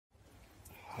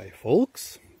Hi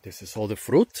folks, this is all the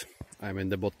fruit. I'm in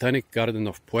the botanic garden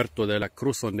of Puerto de la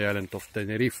Cruz on the island of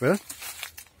Tenerife.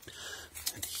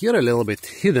 And here a little bit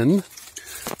hidden,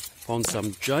 found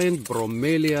some giant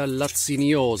Bromelia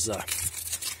laciniosa.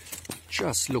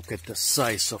 Just look at the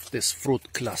size of this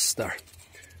fruit cluster.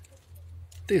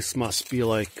 This must be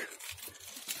like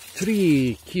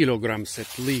 3 kilograms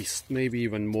at least, maybe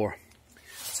even more.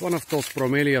 It's one of those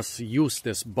bromelias used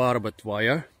as barbed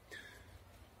wire.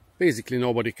 Basically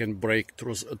nobody can break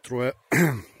through a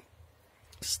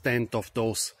stand of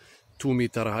those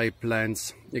 2-meter high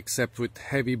plants except with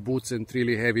heavy boots and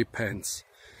really heavy pants.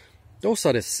 Those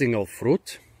are a single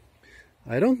fruit.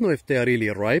 I don't know if they are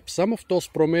really ripe. Some of those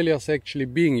bromelias are actually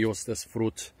being used as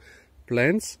fruit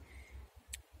plants,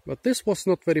 but this was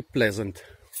not very pleasant.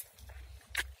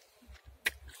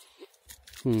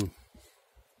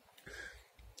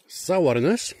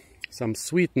 Sourness, some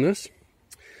sweetness,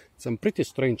 some pretty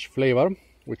strange flavor,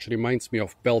 which reminds me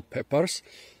of bell peppers,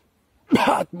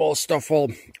 but most of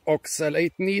all,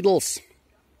 oxalate needles,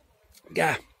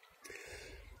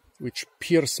 which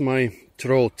pierce my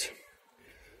throat,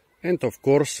 and of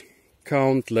course,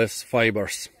 countless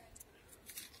fibers.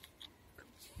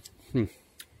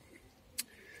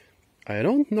 I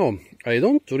don't know, I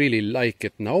don't really like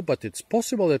it now, but it's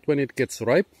possible that when it gets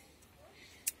ripe,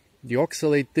 the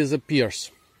oxalate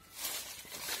disappears.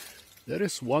 There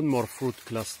is one more fruit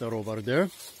cluster over there.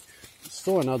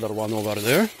 So another one over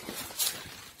there.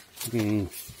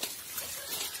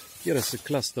 Here is a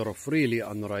cluster of really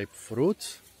unripe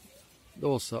fruit.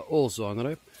 Those are also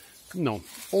unripe. No,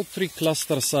 all 3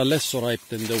 clusters are less ripe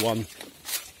than the one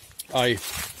I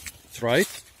tried.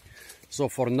 So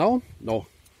for now, no.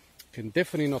 Can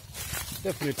definitely not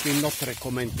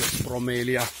recommend this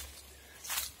Bromelia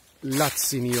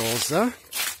laciniosa.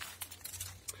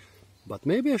 But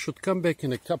maybe I should come back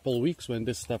in a couple weeks when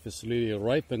this stuff is really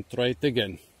ripe and try it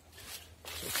again.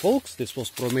 So folks, this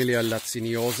was Bromelia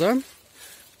laciniosa.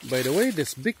 By the way,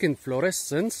 this big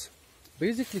inflorescence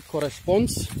basically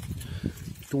corresponds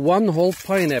to one whole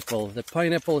pineapple. The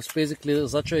pineapple is basically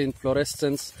such an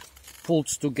inflorescence pulled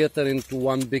together into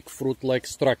one big fruit-like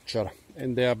structure.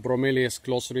 And their Bromelia is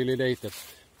closely related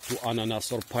to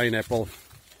ananas or pineapple.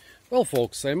 Well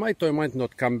folks, I might or might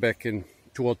not come back in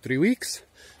 2 or 3 weeks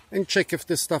and check if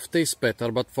this stuff tastes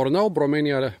better. But for now,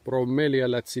 Bromelia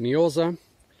laciniosa,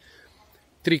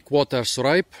 3/4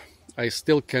 ripe. I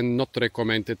still cannot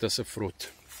recommend it as a fruit.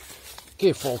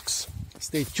 Okay folks,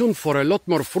 stay tuned for a lot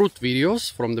more fruit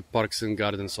videos from the parks and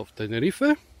gardens of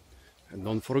Tenerife. And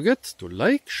don't forget to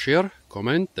like, share,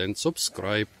 comment and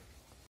subscribe.